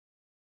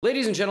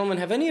Ladies and gentlemen,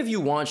 have any of you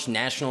watched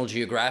National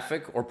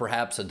Geographic or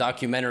perhaps a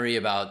documentary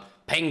about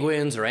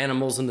penguins or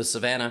animals in the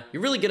savannah?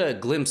 You really get a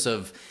glimpse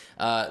of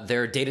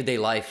their day-to-day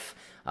life,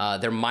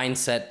 their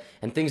mindset,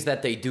 and things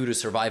that they do to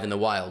survive in the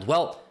wild.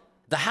 Well,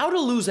 the How to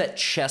Lose at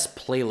Chess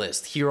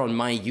playlist here on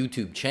my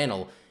YouTube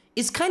channel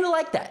is kind of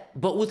like that,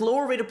 but with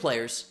lower-rated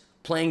players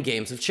playing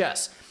games of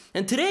chess.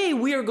 And today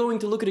we are going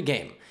to look at a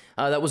game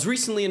that was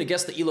recently in a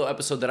Guess the Elo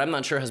episode that I'm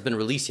not sure has been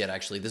released yet,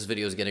 actually. This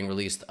video is getting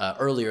released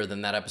earlier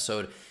than that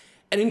episode.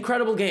 An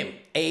incredible game,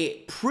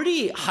 a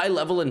pretty high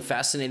level and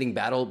fascinating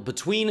battle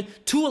between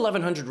two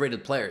 1100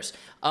 rated players.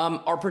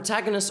 Our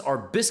protagonists are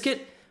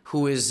Biscuit,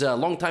 who is a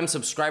longtime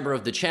subscriber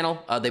of the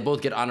channel. They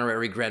both get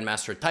honorary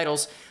Grandmaster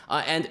titles,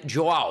 and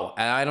Joao.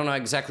 I don't know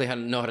exactly how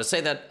to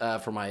say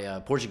that for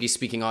my Portuguese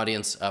speaking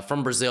audience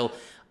from Brazil.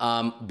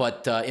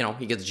 But you know,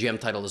 he gets GM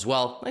title as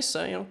well. Nice,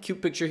 you know,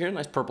 cute picture here,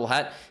 nice purple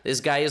hat. This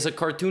guy is a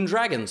cartoon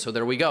dragon, so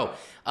there we go.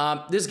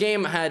 This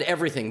game had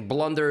everything: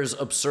 blunders,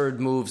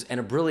 absurd moves, and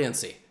a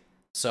brilliancy.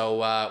 So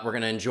we're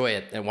going to enjoy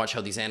it and watch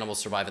how these animals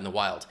survive in the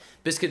wild.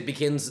 Biscuit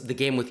begins the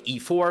game with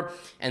e4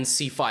 and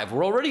c5.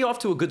 We're already off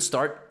to a good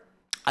start.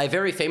 I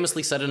very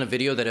famously said in a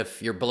video that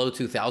if you're below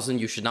 2000,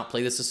 you should not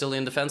play the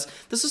Sicilian defense.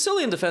 The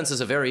Sicilian defense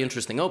is a very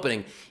interesting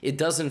opening. It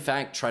does, in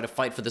fact, try to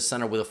fight for the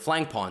center with a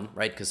flank pawn,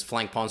 right? Because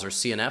flank pawns are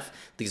C and F.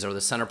 These are the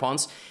center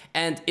pawns.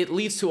 And it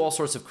leads to all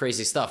sorts of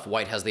crazy stuff.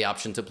 White has the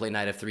option to play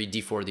knight f3,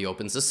 d4, the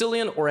open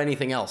Sicilian, or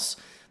anything else.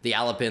 The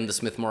Alapin, the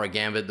Smith-Morra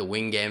gambit, the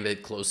wing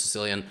gambit, closed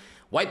Sicilian.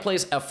 White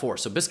plays f4,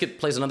 so Biscuit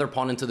plays another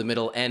pawn into the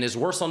middle and is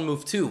worse on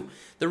move 2.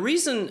 The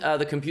reason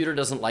the computer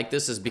doesn't like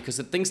this is because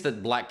it thinks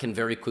that black can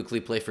very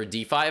quickly play for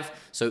d5,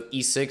 so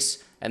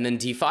e6 and then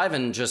d5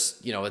 and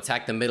just, you know,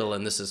 attack the middle,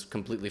 and this is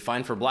completely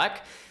fine for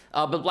black.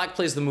 But black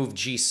plays the move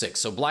g6,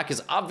 so black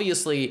is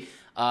obviously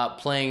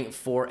playing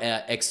for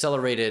an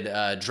accelerated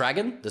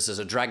dragon. This is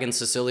a dragon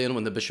Sicilian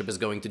when the bishop is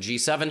going to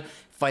g7,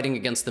 fighting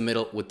against the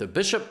middle with the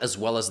bishop as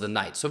well as the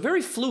knight. So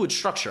very fluid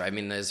structure. I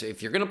mean,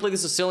 if you're going to play the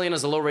Sicilian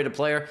as a low-rated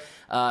player,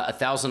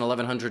 1000,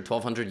 1100,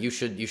 1200, you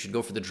should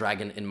go for the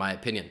dragon, in my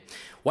opinion.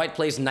 White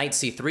plays knight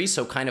c3,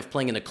 so kind of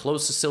playing in a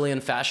closed Sicilian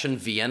fashion,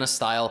 Vienna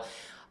style.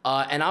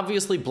 And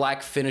obviously,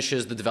 black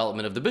finishes the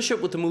development of the bishop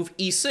with the move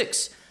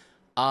e6.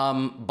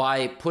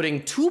 By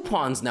putting two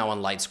pawns now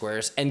on light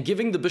squares and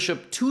giving the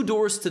bishop two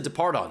doors to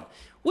depart on,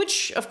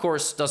 which, of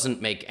course,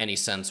 doesn't make any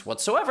sense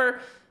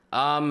whatsoever.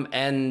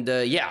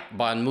 Yeah,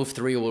 on move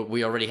 3,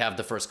 we already have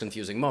the first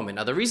confusing moment.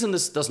 Now, the reason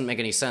this doesn't make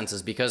any sense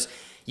is because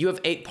you have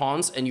 8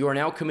 pawns, and you are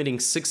now committing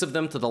 6 of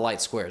them to the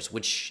light squares,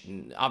 which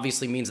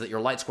obviously means that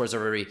your light squares are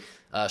very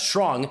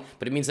strong,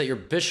 but it means that your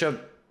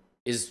bishop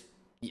is,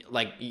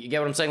 like, you get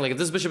what I'm saying? Like, if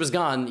this bishop is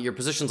gone, your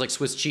position's like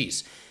Swiss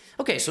cheese.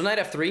 Okay, so knight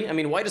f3, I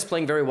mean, white is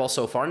playing very well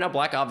so far. Now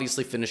black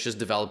obviously finishes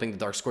developing the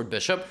dark-scored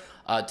bishop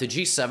to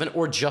g7,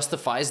 or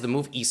justifies the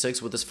move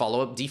e6 with this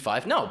follow-up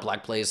d5. No,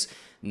 black plays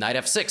knight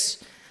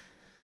f6.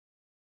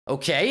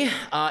 Okay,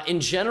 in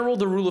general,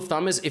 the rule of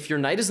thumb is if your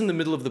knight is in the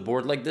middle of the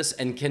board like this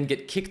and can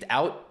get kicked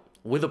out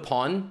with a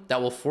pawn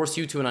that will force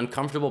you to an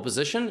uncomfortable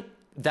position,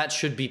 that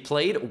should be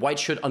played. White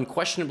should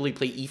unquestionably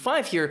play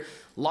e5 here,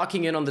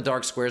 locking in on the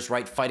dark squares,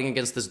 right? Fighting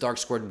against this dark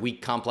squared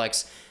weak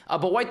complex.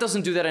 But white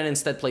doesn't do that and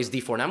instead plays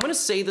d4. Now, I'm going to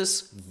say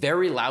this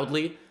very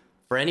loudly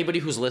for anybody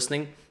who's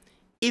listening.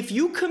 If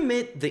you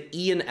commit the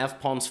e and f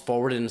pawns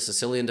forward in a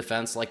Sicilian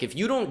defense, like if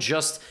you don't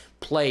just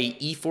play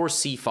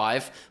e4,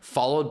 c5,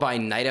 followed by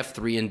knight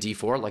f3 and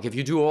d4, like if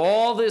you do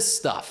all this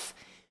stuff,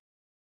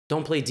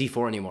 don't play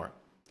d4 anymore.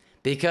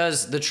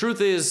 Because the truth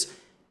is,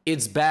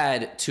 it's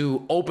bad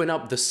to open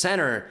up the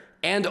center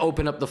and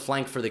open up the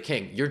flank for the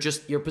king.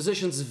 Your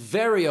position's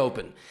very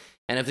open.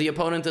 And if the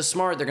opponent is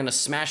smart, they're going to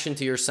smash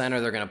into your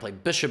center, they're going to play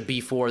bishop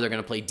b4, they're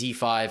going to play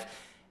d5,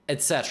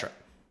 etc.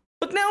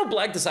 But now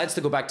black decides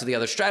to go back to the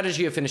other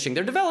strategy of finishing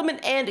their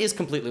development and is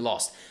completely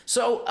lost.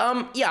 So,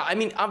 yeah, I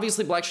mean,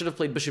 obviously black should have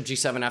played bishop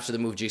g7 after the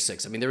move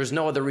g6. I mean, there is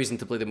no other reason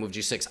to play the move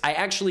g6. I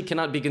actually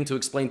cannot begin to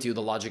explain to you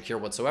the logic here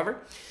whatsoever.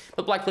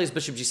 But black plays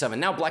bishop g7.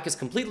 Now black is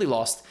completely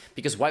lost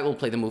because white will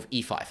play the move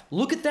e5.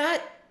 Look at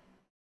that!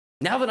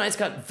 Now the knight's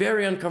got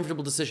very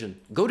uncomfortable decision.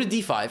 Go to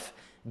d5,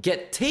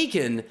 get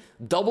taken,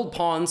 doubled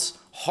pawns,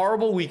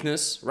 horrible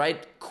weakness,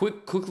 right?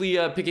 Quickly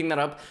picking that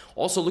up.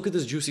 Also, look at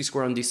this juicy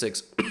square on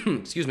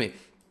d6. Excuse me.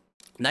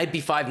 Knight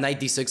b5, knight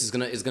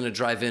d6 is gonna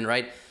drive in,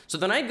 right? So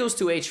the knight goes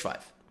to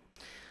h5.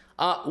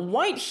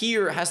 White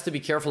here has to be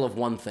careful of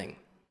one thing.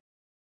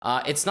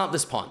 It's not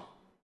this pawn.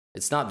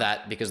 It's not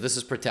that, because this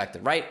is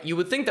protected, right? You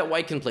would think that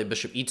white can play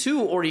bishop e2,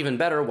 or even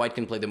better, white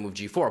can play the move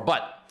g4.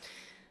 But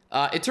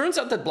it turns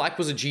out that black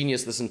was a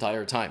genius this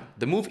entire time.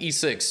 The move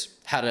e6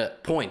 had a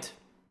point,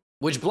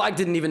 which black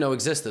didn't even know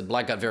existed.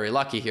 Black got very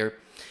lucky here.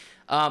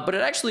 But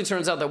it actually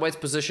turns out that white's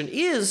position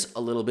is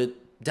a little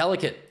bit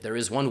delicate. There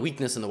is one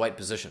weakness in the white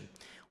position.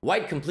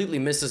 White completely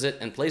misses it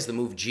and plays the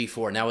move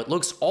g4. Now, it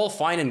looks all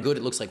fine and good.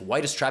 It looks like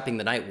white is trapping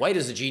the knight. White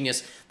is a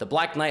genius. The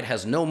black knight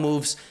has no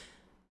moves.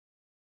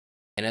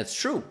 And it's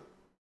true.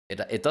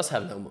 It does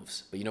have no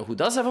moves. But you know who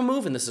does have a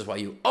move? And this is why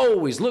you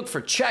always look for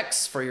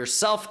checks for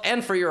yourself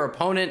and for your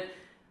opponent.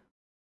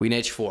 Queen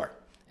h4.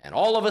 And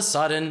all of a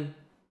sudden,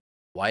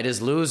 white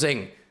is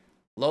losing.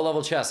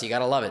 Low-level chess, you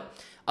gotta love it.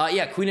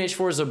 Yeah, queen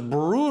h4 is a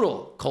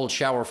brutal cold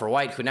shower for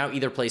white, who now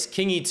either plays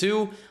king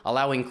e2,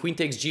 allowing queen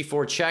takes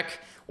g4 check,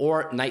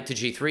 or knight to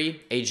g3,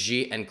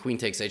 hg, and queen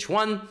takes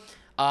h1.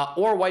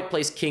 Or white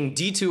plays king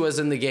d2 as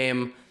in the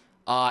game,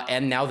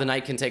 and now the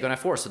knight can take on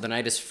f4. So the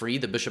knight is free,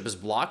 the bishop is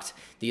blocked,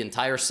 the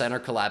entire center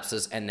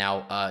collapses, and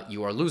now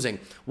you are losing.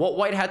 What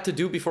white had to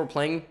do before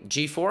playing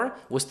g4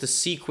 was to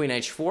see queen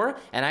h4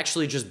 and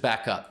actually just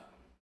back up.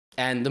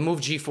 And the move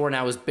g4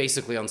 now is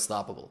basically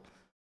unstoppable.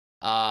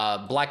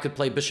 Black could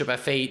play bishop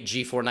f8,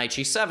 g4, knight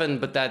g7,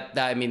 but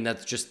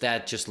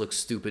that just looks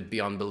stupid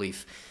beyond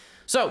belief.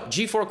 So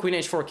g4, queen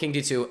h4, king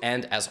d2,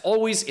 and as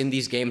always in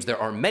these games, there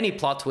are many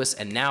plot twists,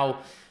 and now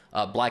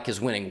black is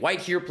winning.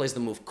 White here plays the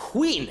move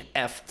queen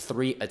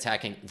f3,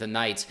 attacking the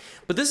knight.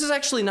 But this is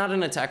actually not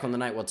an attack on the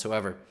knight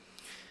whatsoever.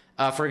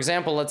 For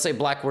example, let's say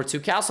black were to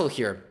castle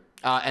here,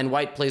 and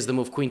white plays the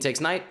move queen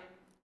takes knight.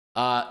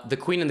 The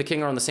queen and the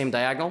king are on the same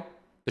diagonal,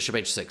 bishop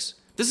h6.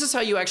 This is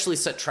how you actually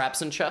set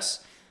traps in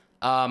chess.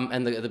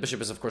 And the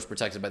bishop is, of course,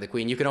 protected by the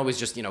queen. You can always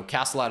just,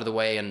 castle out of the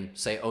way and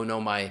say, oh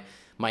no, my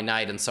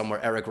knight, and somewhere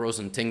Eric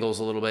Rosen tingles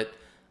a little bit.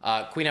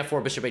 Queen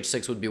f4, bishop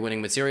h6 would be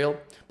winning material.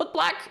 But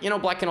black,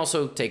 black can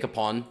also take a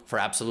pawn for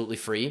absolutely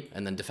free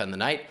and then defend the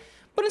knight.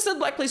 But instead,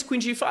 black plays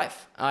queen g5.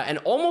 And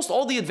almost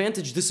all the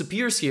advantage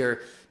disappears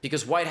here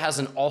because white has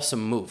an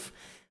awesome move.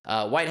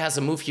 White has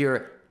a move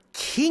here,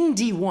 king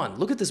d1.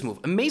 Look at this move.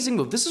 Amazing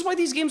move. This is why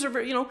these games are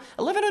very,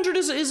 1100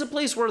 is a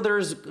place where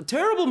there's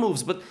terrible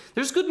moves, but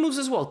there's good moves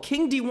as well.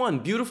 King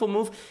d1, beautiful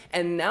move.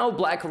 And now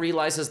black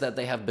realizes that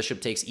they have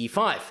bishop takes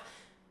e5.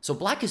 So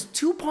black is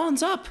 2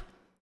 pawns up.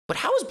 But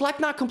how is black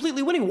not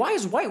completely winning? Why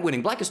is white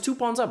winning? Black is 2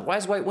 pawns up. Why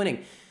is white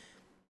winning?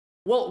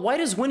 Well,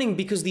 white is winning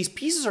because these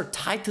pieces are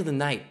tied to the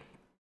knight.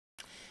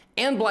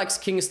 And black's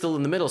king is still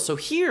in the middle. So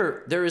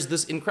here, there is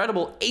this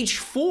incredible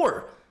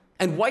h4,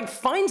 and white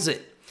finds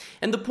it.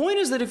 And the point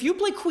is that if you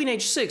play queen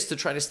h6 to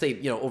try to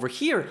stay, over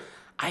here,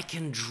 I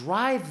can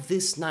drive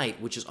this knight,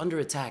 which is under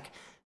attack,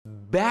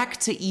 back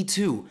to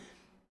e2.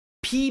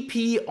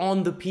 PP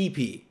on the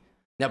PP.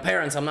 Now,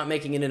 parents, I'm not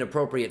making an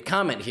inappropriate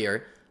comment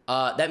here.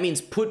 That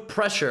means put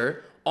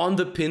pressure on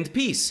the pinned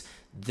piece.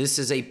 This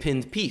is a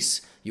pinned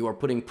piece. You are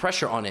putting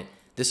pressure on it.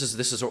 This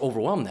is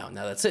overwhelmed now.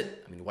 Now that's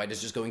it. I mean, white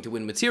is just going to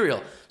win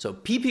material. So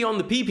PP on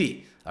the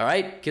PP. All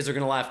right, kids are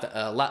gonna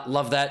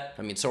love that.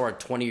 I mean, so are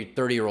 20,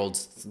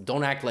 30-year-olds.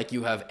 Don't act like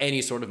you have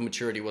any sort of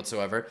maturity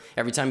whatsoever.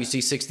 Every time you see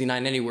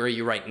 69 anywhere,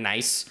 you write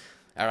nice.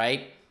 All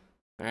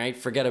right,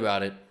 forget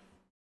about it.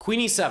 Queen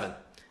e7.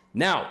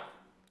 Now,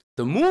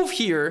 the move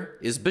here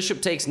is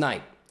bishop takes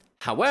knight.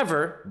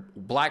 However,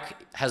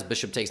 black has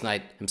bishop takes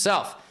knight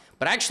himself.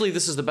 But actually,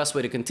 this is the best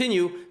way to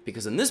continue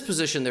because in this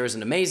position, there is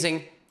an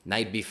amazing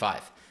knight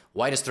b5.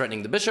 White is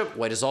threatening the bishop,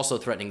 white is also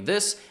threatening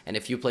this, and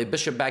if you play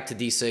bishop back to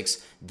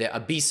d6,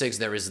 b6,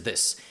 there is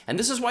this. And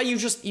this is why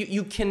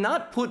you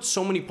cannot put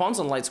so many pawns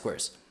on light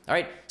squares. All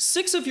right,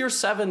 6 of your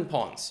 7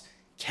 pawns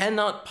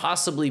cannot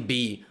possibly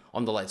be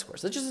on the light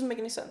squares. That just doesn't make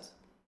any sense.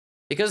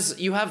 Because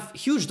you have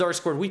huge dark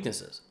squared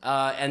weaknesses,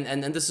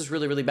 and this is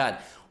really, really bad.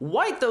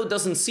 White, though,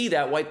 doesn't see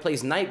that. White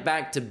plays knight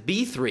back to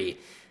b3,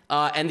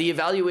 and the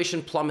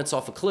evaluation plummets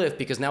off a cliff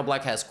because now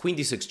black has queen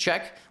d6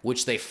 check,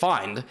 which they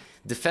find,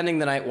 defending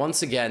the knight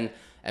once again,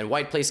 and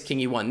white plays king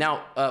e1.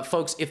 Now,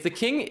 folks, if the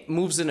king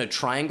moves in a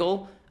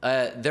triangle,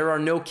 there are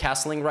no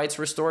castling rights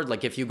restored.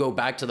 Like if you go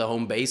back to the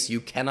home base,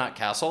 you cannot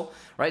castle,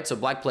 right? So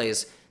black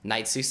plays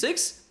knight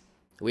c6.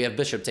 We have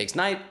bishop takes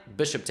knight,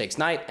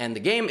 and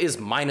the game is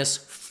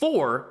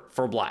 -4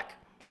 for black,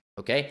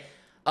 okay?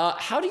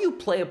 How do you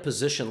play a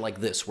position like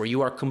this where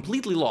you are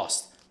completely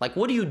lost? Like,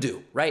 what do you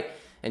do, right?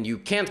 And you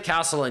can't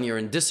castle and you're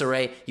in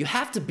disarray. You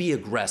have to be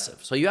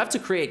aggressive. So you have to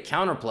create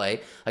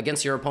counterplay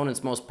against your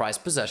opponent's most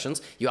prized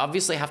possessions. You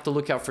obviously have to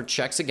look out for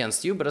checks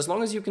against you, but as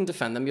long as you can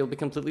defend them, you'll be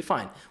completely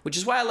fine, which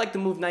is why I like the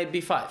move knight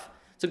b5.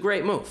 It's a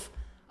great move.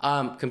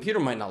 Computer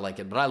might not like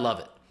it, but I love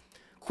it.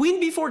 Queen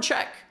b4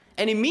 check.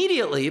 And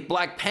immediately,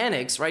 black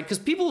panics, right? Because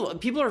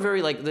people are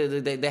very, like,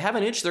 they have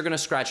an itch, they're going to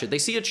scratch it. They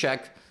see a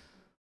check.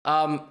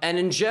 And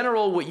in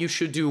general, what you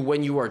should do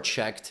when you are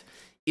checked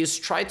is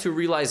try to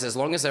realize as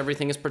long as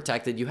everything is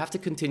protected, you have to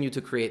continue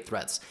to create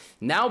threats.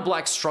 Now,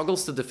 black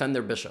struggles to defend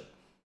their bishop.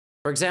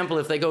 For example,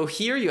 if they go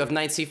here, you have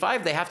knight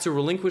c5, they have to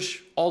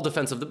relinquish all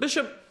defense of the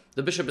bishop.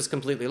 The bishop is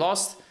completely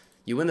lost.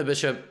 You win the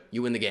bishop,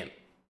 you win the game.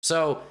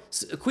 So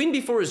queen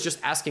b4 is just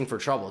asking for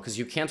trouble because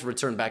you can't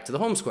return back to the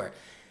home square.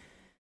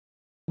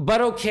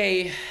 But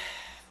okay,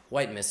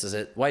 white misses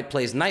it. White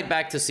plays knight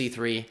back to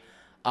c3,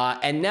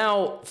 and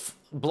now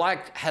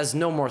black has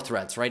no more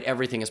threats, right?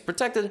 Everything is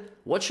protected.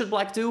 What should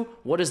black do?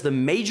 What is the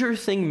major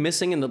thing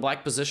missing in the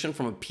black position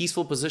from a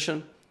peaceful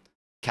position?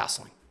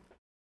 Castling.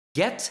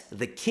 Get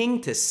the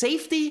king to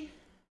safety,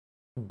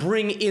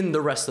 bring in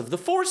the rest of the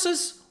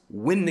forces,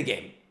 win the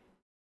game.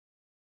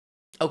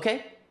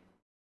 Okay?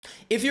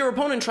 If your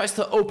opponent tries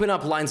to open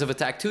up lines of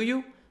attack to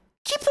you,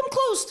 keep them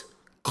closed.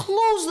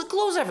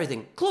 Close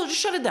everything. Just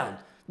shut it down.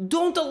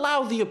 Don't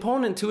allow the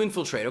opponent to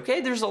infiltrate,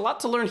 okay? There's a lot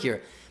to learn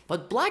here.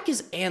 But black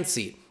is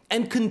antsy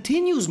and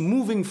continues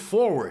moving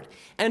forward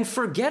and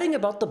forgetting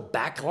about the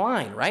back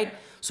line, right?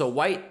 So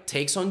white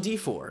takes on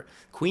d4,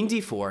 queen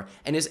d4,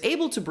 and is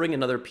able to bring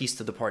another piece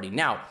to the party.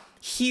 Now,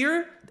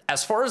 here,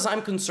 as far as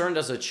I'm concerned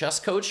as a chess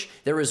coach,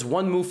 there is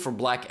one move for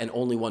black and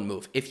only one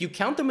move. If you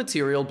count the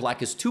material,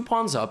 black is 2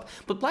 pawns up,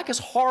 but black has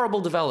horrible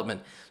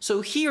development.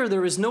 So here,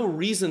 there is no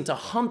reason to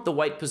hunt the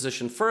white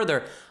position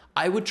further.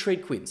 I would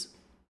trade queens.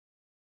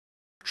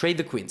 Trade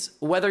the queens.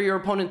 Whether your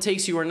opponent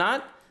takes you or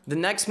not, the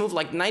next move,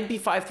 like knight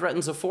b5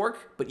 threatens a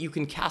fork, but you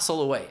can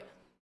castle away,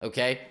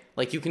 okay?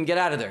 Like you can get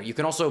out of there. You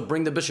can also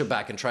bring the bishop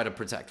back and try to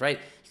protect, right?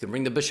 You can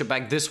bring the bishop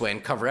back this way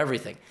and cover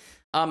everything.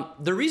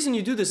 The reason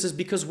you do this is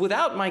because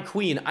without my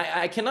queen,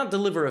 I cannot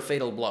deliver a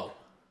fatal blow,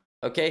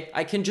 okay?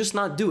 I can just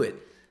not do it.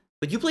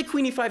 But you play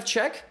queen e5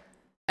 check,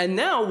 and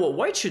now what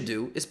white should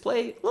do is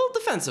play a little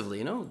defensively,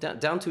 you know,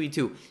 down to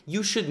e2.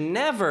 You should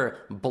never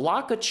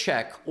block a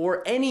check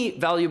or any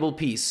valuable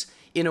piece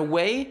in a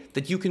way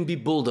that you can be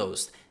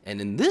bulldozed. And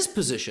in this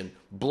position,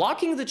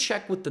 blocking the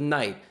check with the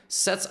knight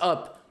sets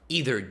up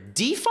either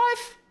d5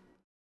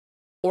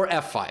 or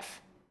f5.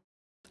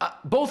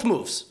 Both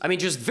moves. I mean,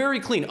 just very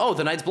clean. Oh,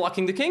 the knight's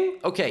blocking the king?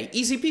 Okay,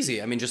 easy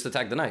peasy. I mean, just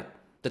attack the knight.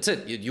 That's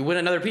it. You win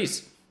another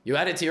piece. You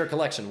add it to your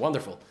collection.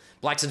 Wonderful.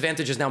 Black's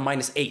advantage is now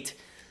 -8.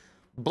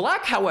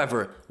 Black,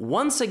 however,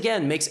 once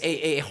again makes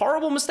a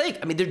horrible mistake.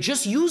 I mean, they're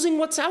just using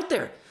what's out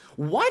there.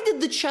 Why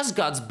did the chess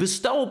gods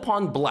bestow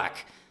upon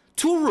black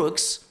 2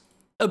 rooks,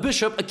 a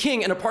bishop, a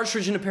king, and a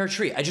partridge in a pear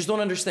tree? I just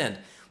don't understand.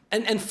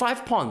 And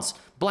 5 pawns.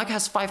 Black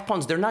has 5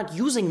 pawns. They're not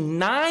using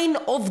 9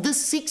 of the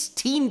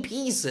 16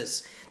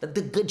 pieces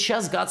that the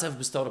chess gods have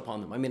bestowed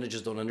upon them. I mean, I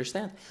just don't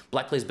understand.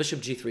 Black plays bishop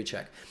g3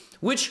 check,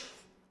 which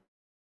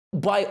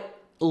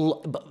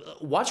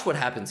watch what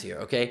happens here,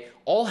 okay?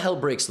 All hell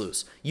breaks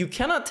loose. You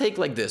cannot take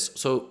like this,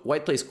 so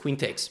white plays queen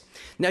takes.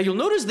 Now, you'll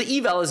notice the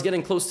eval is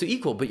getting close to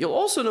equal, but you'll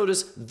also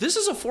notice this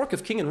is a fork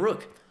of king and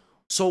rook.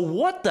 So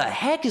what the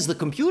heck is the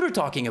computer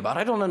talking about?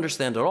 I don't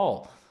understand at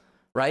all,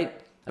 right?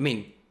 I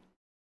mean,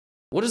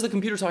 what is the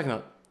computer talking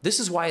about? This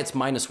is why it's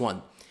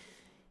 -1.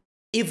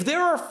 If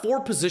there are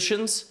 4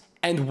 positions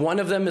and one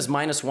of them is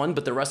 -1,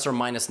 but the rest are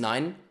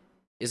 -9,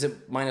 is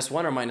it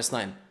 -1 or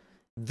 -9?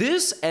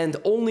 This and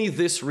only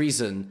this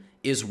reason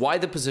is why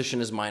the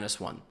position is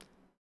 -1.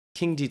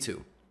 King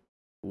d2.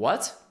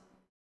 What?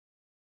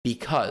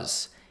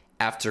 Because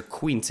after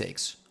queen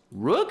takes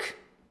rook,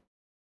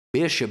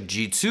 bishop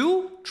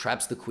g2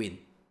 traps the queen.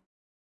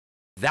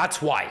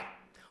 That's why.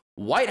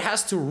 White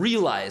has to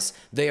realize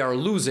they are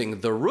losing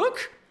the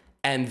rook,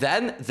 and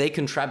then they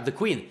can trap the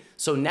queen.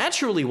 So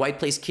naturally, white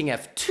plays king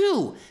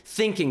f2,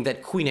 thinking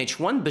that queen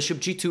h1, bishop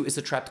g2 is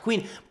a trapped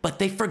queen, but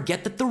they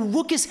forget that the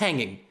rook is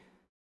hanging.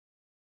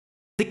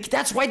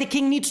 That's why the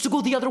king needs to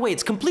go the other way.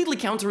 It's completely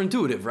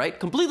counterintuitive, right?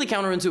 Completely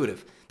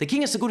counterintuitive. The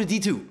king has to go to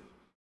d2,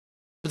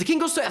 but the king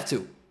goes to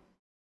f2.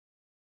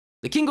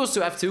 The king goes to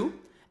f2,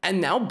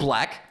 and now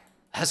black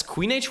has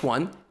queen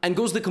h1 and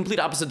goes the complete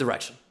opposite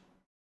direction.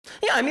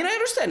 Yeah, I mean, I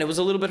understand. It was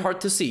a little bit hard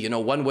to see. You know,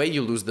 one way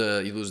you lose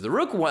the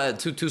rook,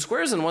 two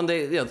squares, and one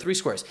day, 3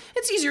 squares.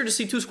 It's easier to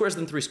see 2 squares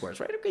than 3 squares,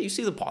 right? Okay, you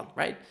see the pawn,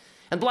 right?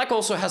 And black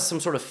also has some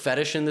sort of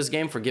fetish in this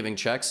game for giving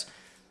checks.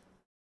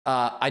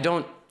 I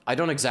don't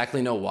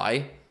exactly know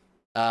why.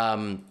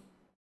 Yeah,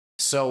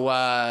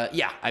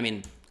 I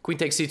mean, queen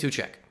takes c2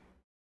 check.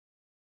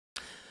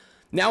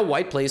 Now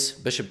white plays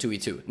bishop to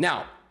e2.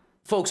 Now,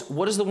 folks,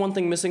 what is the one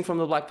thing missing from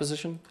the black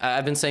position?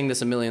 I've been saying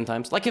this a million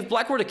times. Like, if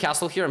black were to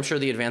castle here, I'm sure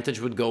the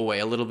advantage would go away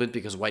a little bit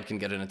because white can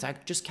get an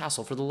attack. Just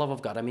castle, for the love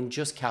of God. I mean,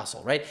 just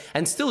castle, right?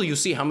 And still, you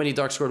see how many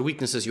dark-squared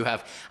weaknesses you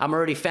have. I'm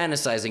already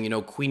fantasizing, you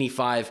know, queen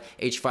e5,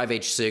 h5,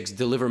 h6,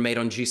 deliver mate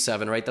on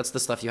g7, right? That's the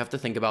stuff you have to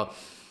think about.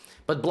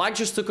 But black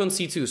just took on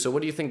c2, so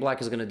what do you think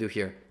black is going to do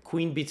here?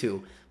 Queen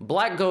b2.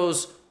 Black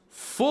goes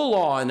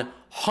full-on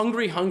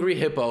hungry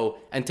hippo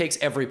and takes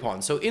every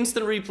pawn. So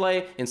instant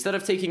replay, instead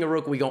of taking a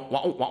rook, we go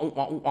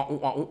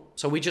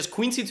so we just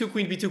queen c2,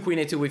 queen b2, queen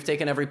a2, we've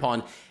taken every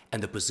pawn,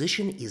 and the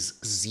position is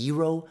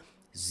 0,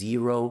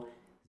 0,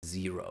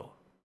 0.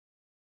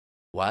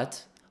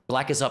 What?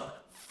 Black is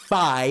up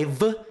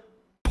 5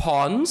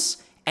 pawns,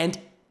 and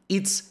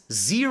it's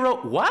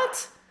 0.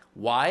 What?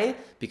 Why?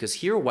 Because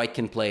here white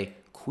can play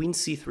queen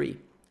c3,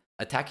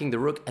 attacking the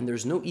rook, and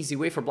there's no easy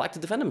way for black to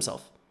defend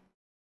himself.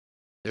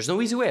 There's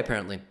no easy way,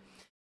 apparently.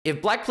 If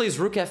black plays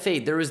rook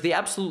f8, there is the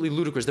absolutely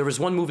ludicrous. There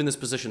is one move in this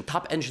position,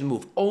 top engine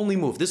move, only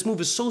move. This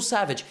move is so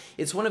savage.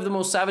 It's one of the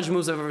most savage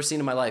moves I've ever seen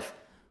in my life.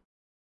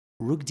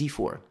 Rook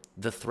d4.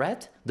 The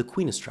threat, the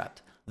queen is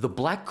trapped. The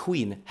black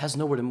queen has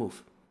nowhere to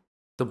move.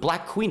 The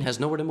black queen has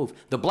nowhere to move.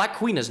 The black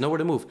queen has nowhere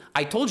to move.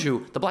 I told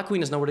you, the black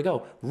queen has nowhere to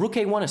go. Rook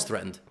a1 is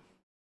threatened.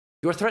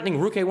 You're threatening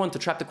rook a1 to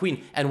trap the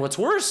queen. And what's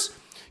worse,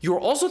 you're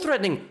also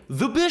threatening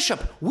the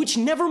bishop, which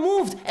never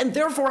moved and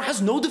therefore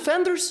has no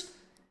defenders.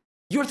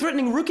 You're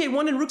threatening rook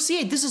a1 and rook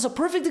c8. This is a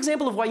perfect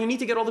example of why you need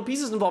to get all the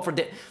pieces involved for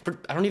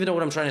I don't even know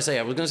what I'm trying to say.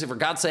 I was going to say, for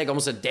God's sake, I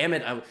almost said, damn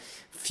it. I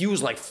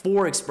fused like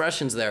 4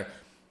 expressions there.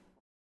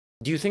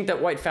 Do you think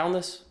that white found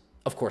this?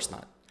 Of course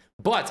not.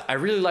 But I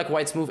really like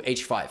white's move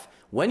h5.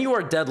 When you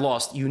are dead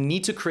lost, you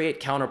need to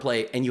create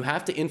counterplay and you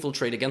have to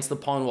infiltrate against the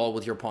pawn wall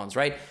with your pawns,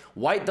 right?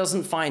 White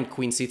doesn't find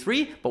queen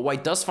c3, but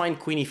white does find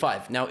queen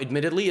e5. Now,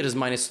 admittedly, it is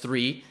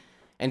 -3.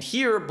 And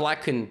here,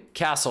 black can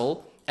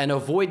castle and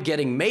avoid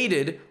getting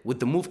mated with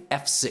the move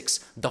f6,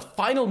 the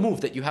final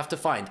move that you have to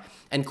find.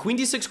 And queen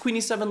d6, queen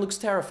e7 looks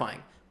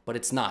terrifying, but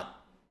it's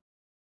not.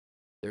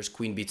 There's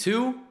queen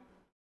b2,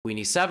 queen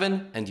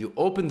e7, and you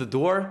open the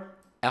door,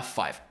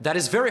 f5. That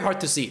is very hard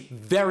to see.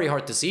 Very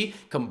hard to see.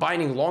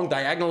 Combining long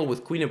diagonal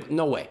with queen...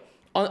 No way.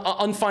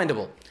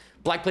 Unfindable.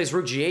 Black plays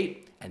rook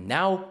g8, and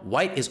now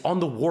white is on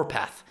the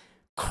warpath.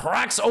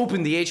 Cracks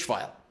open the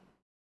h-file.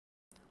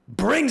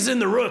 Brings in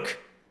the rook.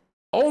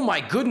 Oh my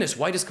goodness,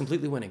 white is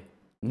completely winning.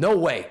 No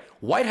way.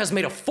 White has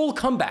made a full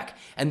comeback,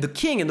 and the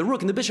king and the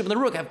rook and the bishop and the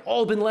rook have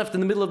all been left in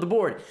the middle of the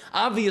board.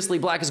 Obviously,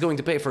 black is going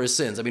to pay for his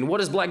sins. I mean,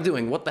 what is black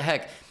doing? What the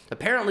heck?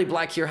 Apparently,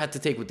 black here had to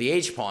take with the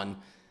h-pawn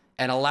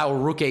and allow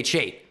rook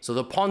h8. So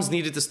the pawns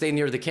needed to stay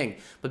near the king.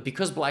 But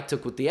because black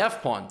took with the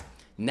f-pawn,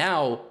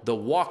 now the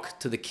walk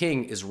to the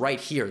king is right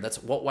here.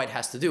 That's what white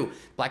has to do.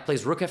 Black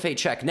plays rook f8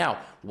 check. Now,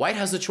 white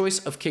has the choice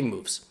of king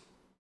moves.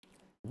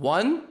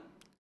 1,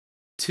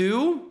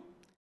 2,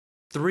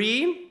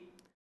 3,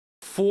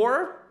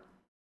 4,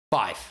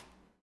 5.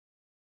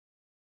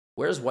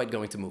 Where's white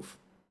going to move?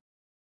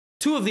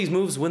 2 of these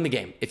moves win the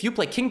game. If you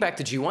play king back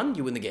to g1,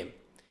 you win the game.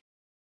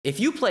 If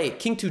you play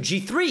king to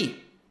g3,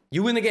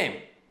 you win the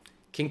game.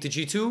 King to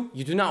g2,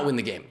 you do not win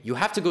the game. You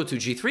have to go to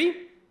g3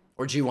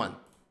 or g1.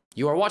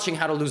 You are watching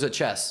How to Lose at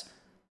Chess.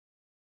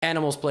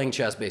 Animals playing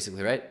chess,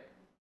 basically, right?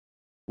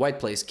 White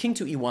plays king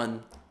to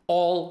e1.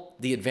 All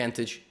the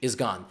advantage is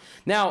gone.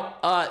 Now,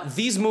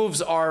 these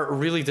moves are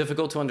really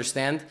difficult to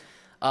understand.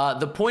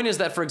 The point is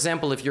that, for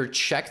example, if you're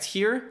checked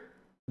here,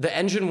 the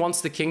engine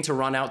wants the king to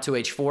run out to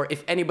h4.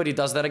 If anybody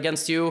does that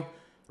against you,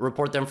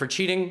 report them for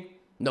cheating.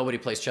 Nobody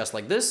plays chess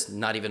like this,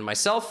 not even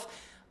myself.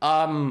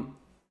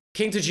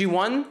 King to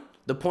g1,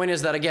 the point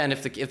is that, again,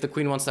 if the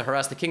queen wants to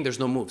harass the king, there's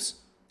no moves.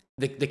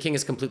 The king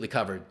is completely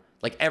covered.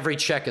 Like, every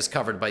check is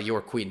covered by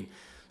your queen.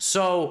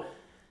 So,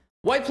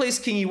 white plays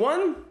king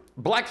e1,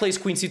 black plays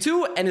queen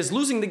c2, and is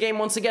losing the game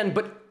once again,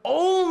 but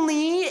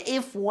only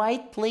if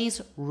white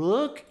plays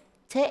rook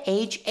to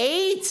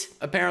h8.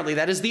 Apparently,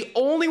 that is the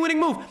only winning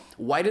move.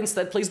 White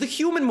instead plays the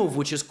human move,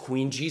 which is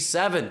queen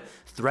g7,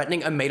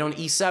 threatening a mate on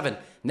e7.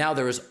 Now,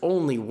 there is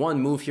only one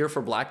move here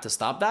for black to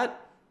stop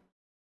that.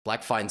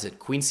 Black finds it.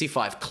 Queen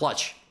c5,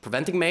 clutch,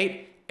 preventing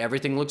mate.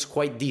 Everything looks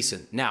quite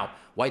decent. Now,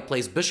 white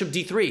plays bishop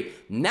d3,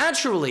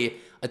 naturally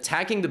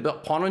attacking the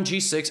pawn on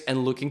g6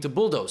 and looking to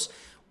bulldoze.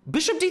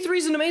 Bishop d3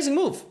 is an amazing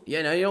move.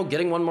 You know,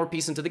 getting one more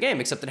piece into the game,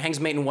 except it hangs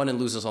mate in 1 and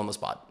loses on the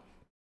spot.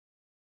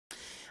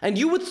 And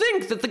you would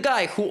think that the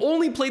guy who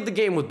only played the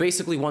game with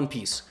basically one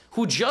piece,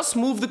 who just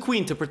moved the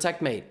queen to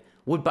protect mate,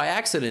 would by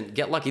accident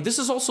get lucky. This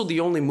is also the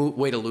only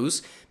way to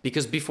lose,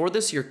 because before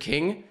this, your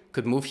king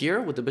could move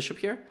here with the bishop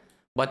here.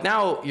 But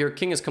now your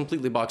king is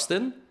completely boxed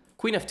in.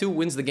 Queen f2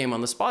 wins the game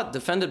on the spot,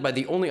 defended by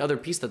the only other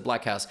piece that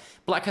black has.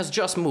 Black has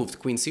just moved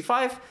queen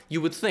c5.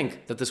 You would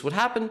think that this would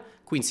happen.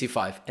 Queen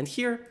c5. And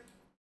here,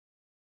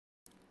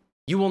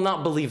 you will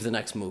not believe the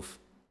next move.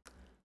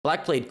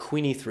 Black played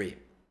queen e3.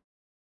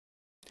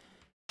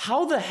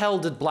 How the hell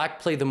did black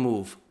play the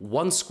move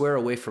 1 square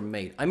away from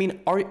mate? I mean,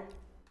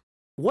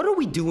 what are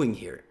we doing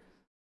here?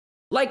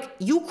 Like,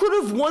 you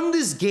could have won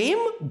this game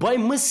by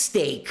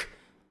mistake.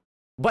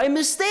 By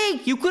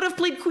mistake, you could have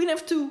played queen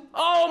f2.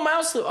 Oh,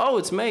 mouse. Oh,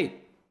 it's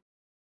mate.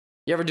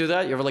 You ever do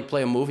that? You ever like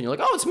play a move and you're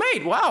like, oh, it's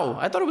mate. Wow,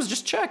 I thought it was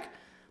just check.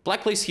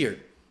 Black plays here.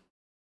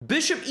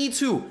 Bishop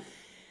e2.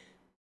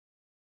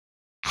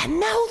 And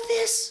now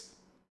this.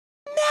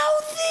 Now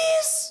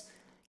this.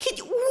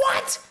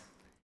 What?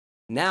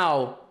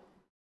 Now,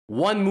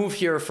 one move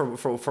here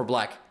for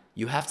black.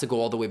 You have to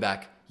go all the way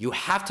back. You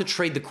have to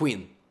trade the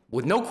queen.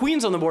 With no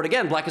queens on the board,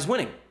 again, black is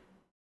winning.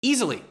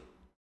 Easily.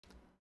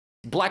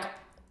 Black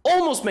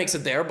almost makes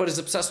it there, but is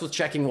obsessed with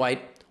checking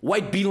white.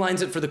 White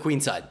beelines it for the queen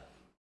side.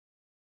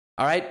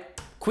 All right?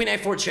 Queen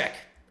a4 check.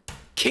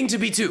 King to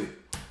b2.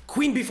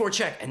 Queen b4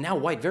 check. And now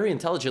white very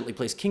intelligently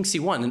plays king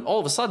c1. And all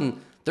of a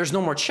sudden, there's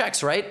no more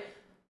checks, right?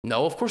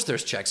 No, of course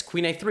there's checks.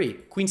 Queen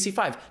a3, queen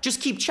c5.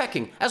 Just keep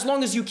checking. As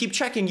long as you keep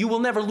checking, you will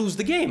never lose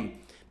the game.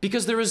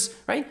 Because there is,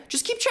 right?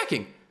 Just keep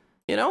checking,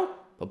 you know?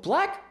 But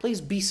black plays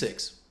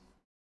b6.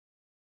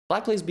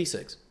 Black plays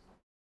b6.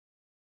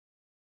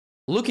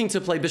 Looking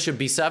to play bishop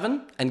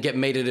b7 and get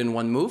mated in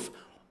one move.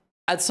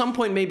 At some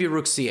point, maybe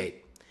rook c8.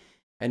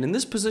 And in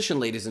this position,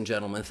 ladies and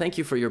gentlemen, thank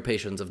you for your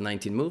patience of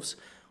 19 moves.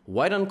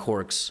 White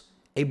uncorks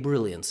a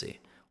brilliancy.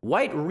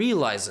 White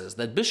realizes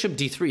that bishop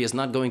d3 is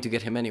not going to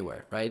get him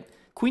anywhere, right?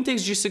 Queen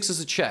takes g6 is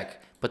a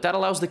check, but that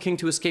allows the king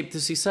to escape to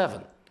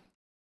c7.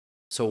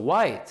 So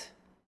white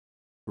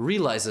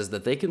realizes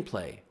that they can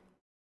play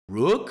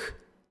rook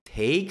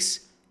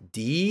takes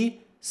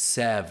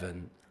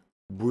d7.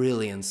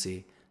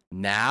 Brilliancy.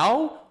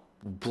 Now,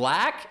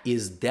 black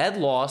is dead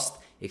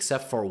lost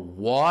except for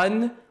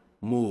one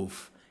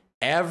move.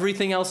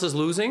 Everything else is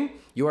losing.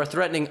 You are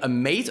threatening a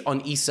mate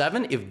on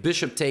e7. If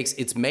bishop takes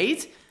its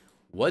mate,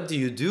 what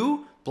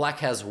do? Black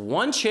has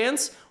one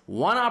chance,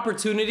 one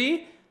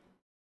opportunity.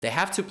 They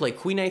have to play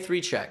queen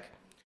a3 check.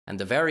 And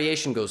the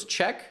variation goes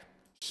check,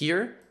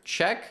 here,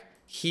 check,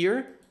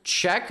 here,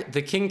 check.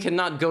 The king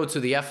cannot go to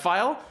the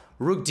f-file.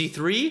 Rook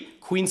d3,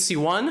 queen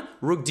c1,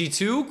 rook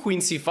d2, queen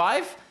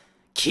c5,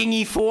 king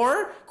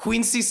e4,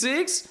 queen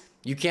c6.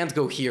 You can't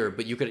go here,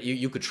 but you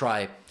could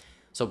try.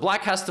 So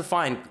black has to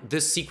find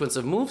this sequence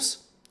of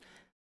moves.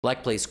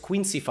 Black plays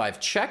queen c5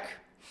 check.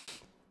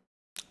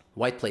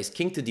 White plays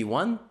king to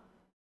d1.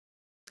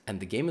 And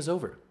the game is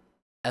over,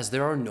 as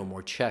there are no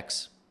more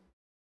checks.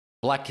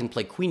 Black can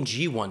play queen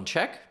g1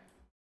 check.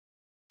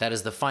 That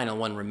is the final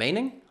one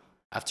remaining,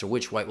 after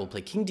which white will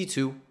play king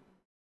d2,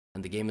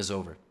 and the game is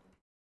over.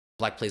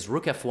 Black plays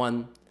rook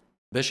f1,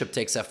 bishop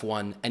takes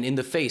f1, and in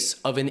the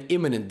face of an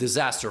imminent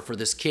disaster for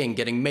this king,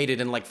 getting mated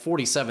in like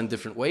 47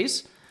 different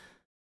ways,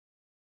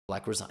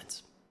 black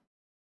resigns.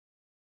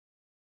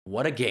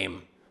 What a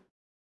game.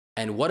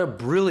 And what a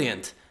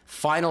brilliant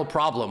final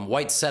problem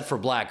white set for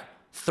black,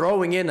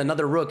 throwing in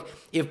another rook.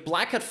 If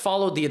black had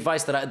followed the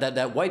advice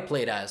that white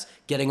played as,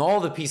 getting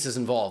all the pieces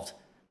involved,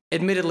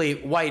 admittedly,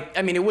 white,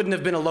 I mean, it wouldn't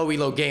have been a low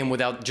elo game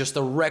without just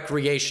a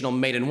recreational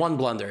mate in one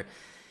blunder.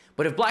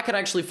 But if black had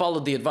actually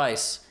followed the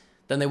advice,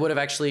 then they would have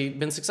actually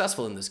been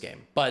successful in this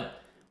game.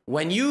 But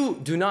when you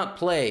do not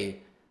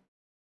play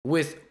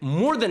with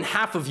more than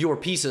half of your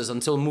pieces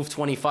until move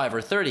 25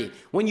 or 30,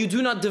 when you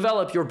do not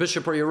develop your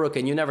bishop or your rook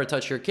and you never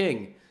touch your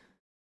king,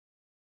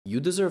 you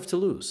deserve to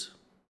lose.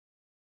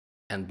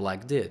 And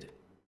black did.